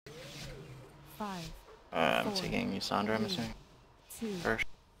I'm taking Yusandra, I'm assuming. First.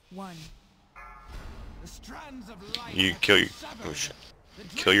 You kill your... Oh, shit.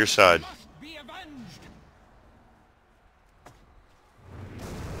 Kill your side.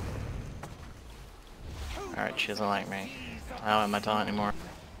 Alright, she doesn't like me. I don't have my talent anymore.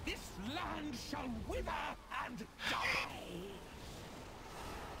 This land shall wither and die.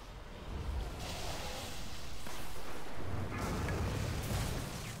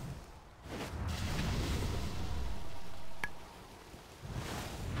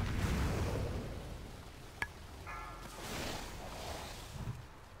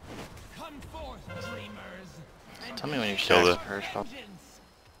 Come forth, dreamers. Tell me when you Kill kill the... her.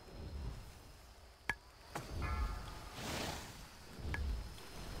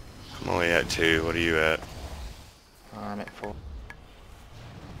 I'm only at 2. What are you at? I'm at 4.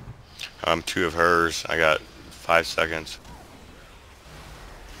 I'm 2 of hers. I got 5 seconds.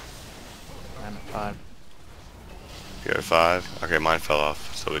 I'm at 5. You got 5? Okay, mine fell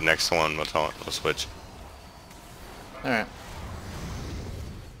off. So the next one, we'll switch. Alright.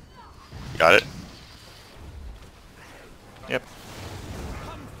 Got it? Yep.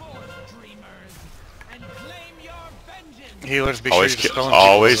 Come forth, dreamers, and claim your vengeance. Healers, be Always sure you kill, dispel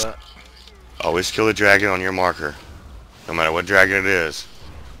always, that. always kill the dragon on your marker. No matter what dragon it is.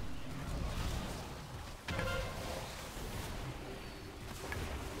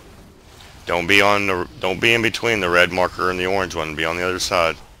 Don't be in between the red marker and the orange one. Be on the other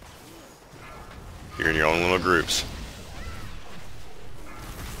side. You're in your own little groups.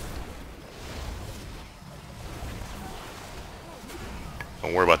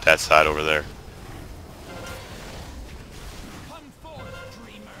 Don't worry about that side over there. Come forth,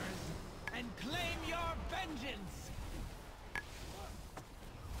 dreamers, and claim your vengeance.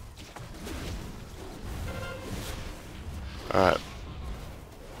 Alright.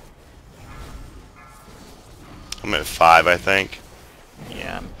 I'm at 5, I think.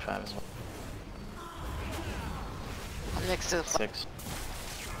 Yeah, I'm at 5 as well. I'm next to the 6.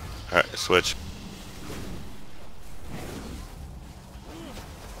 Alright, switch.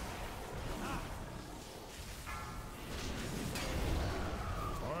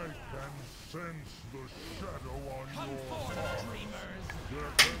 I can sense the shadow on Come your forth, heart. dreamers, There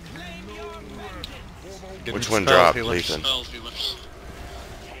can and claim be no your rest vengeance. for the Getting Which one spells, dropped, healers. Ethan? Spells, healers.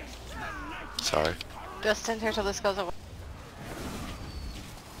 Sorry. Just stand here till this goes away.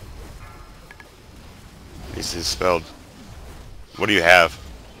 He's spelled. What do you have?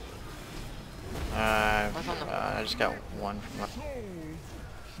 I just got 1 from left. souls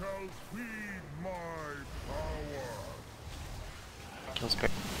shall feed my power. Kill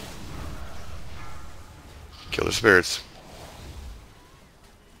spirit. Kill the spirits.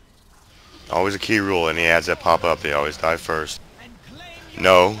 Always a key rule. Any ads that pop up, they always die first.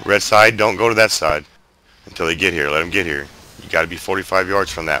 No, red side, don't go to that side until they get here. Let them get here. You got to be 45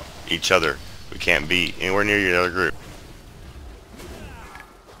 yards from that each other. We can't be anywhere near your other group.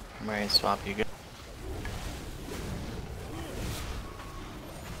 I'm ready to swap you. Good.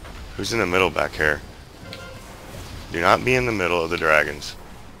 Who's in the middle back here? Do not be in the middle of the dragons.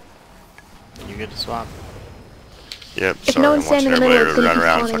 You good to swap? Yep, If sorry, no I'm one's standing watching in the middle, everybody it's gonna run keep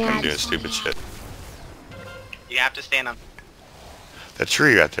around spawning fucking doing ads. stupid shit. You have to stand on. That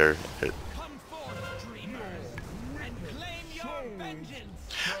tree right there. Come forth, dreamers, and claim your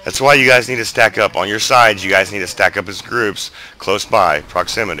vengeance. That's why you guys need to stack up. On your sides, you guys need to stack up as groups, close by,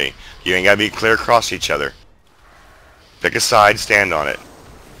 proximity. You ain't got to be clear across each other. Pick a side, stand on it.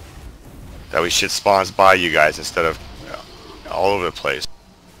 That way shit spawns by you guys instead of all over the place.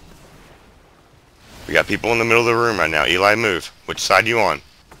 We got people in the middle of the room right now. Eli, move. Which side you on?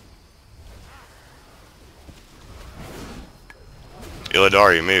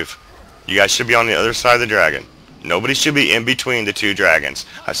 Illidari, move. You guys should be on the other side of the dragon. Nobody should be in between the 2 dragons.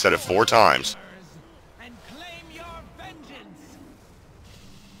 I've said it 4 times. And claim your vengeance.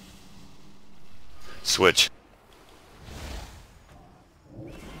 Switch.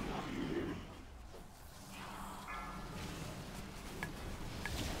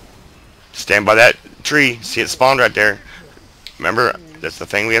 Stand by that tree. See it spawned right there. Remember, that's the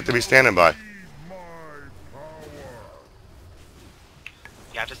thing we have to be standing by. my power.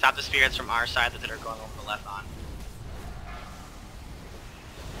 You have to stop the spirits from our side that are going over the left on.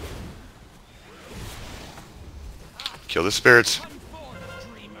 Kill the spirits. Come forth,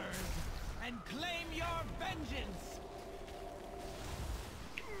 dreamers, and claim your vengeance.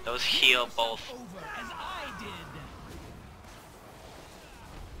 Those heal both. Over as I did.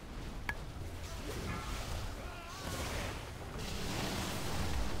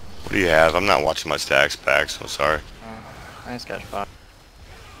 What do you have? I'm not watching my stacks back, so sorry. I just got 5.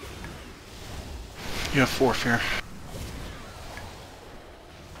 You have 4 fear.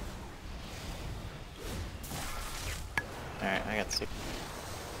 Alright, I got 6.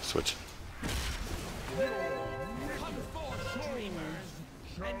 Switch. Come forth, dreamers,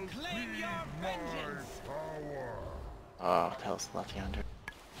 and claim your vengeance. Oh, what the hell's left yonder?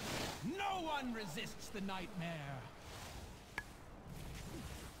 No one resists the nightmare.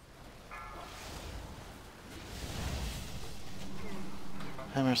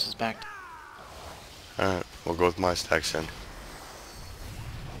 Hammers is back. Alright, we'll go with my stacks then.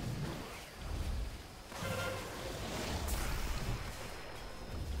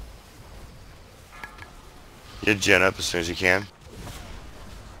 Get Jen up as soon as you can.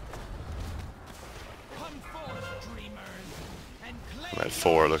 Come forth, dreamers, and claim I'm at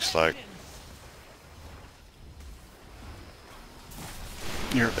 4, looks like.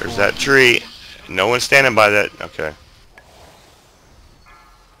 You're at There's 4. that tree. No one's standing by that. Okay.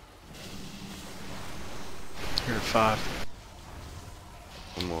 You're at 5.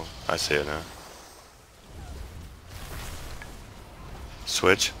 One more. I see it now.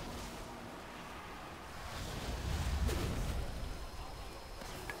 Switch.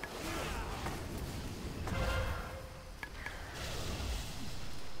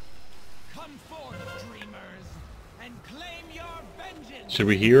 Come forth, dreamers, and claim your vengeance. Should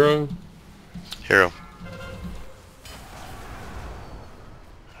we hero? Hero.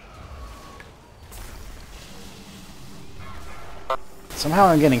 Somehow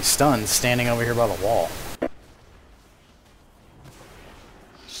I'm getting stunned standing over here by the wall.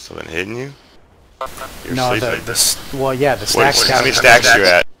 Something hitting you? You're No, sleeping. well, yeah, the stacks. How many stacks you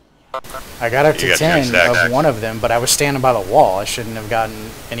at? I got up You to got 10 10 stacks. of one of them, but I was standing by the wall. I shouldn't have gotten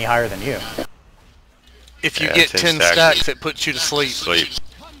any higher than you. If you Yeah, get 10 10 stacks. stacks, it puts you to sleep. Sleep.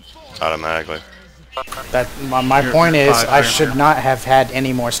 Automatically. That my You're point is, 5 I here. should not have had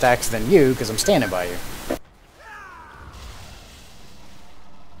any more stacks than you because I'm standing by you.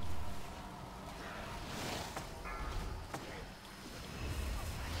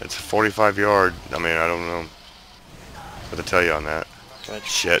 It's a 45 yard. I mean, I don't know what to tell you on that. Good.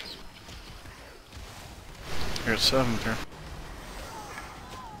 Shit. You're at 7 fear.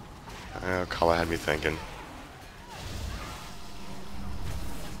 Kala had me thinking.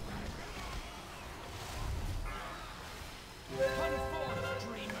 Come forth,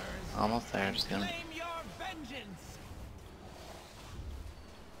 dreamers, Almost there, just gonna... claim your vengeance.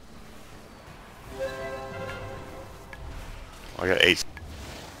 I got 8.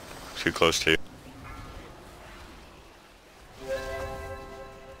 Too close to.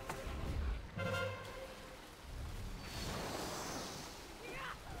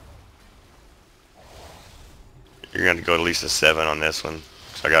 You're going to go at least a 7 on this one.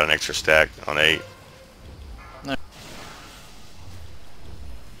 So I got an extra stack on 8.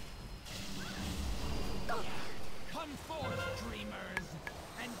 Come forth, dreamers,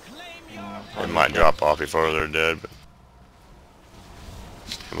 and claim your It might drop off before they're dead. But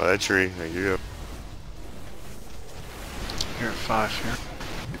stand by that tree. There you go. You're at 5 here.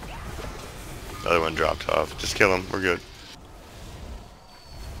 The other one dropped off. Just kill him. We're good.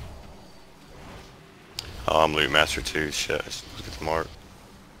 Oh, I'm loot master too. Shit. Let's get the mark.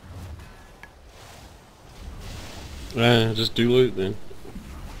 Just do loot then. It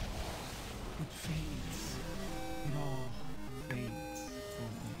fades. It all fades.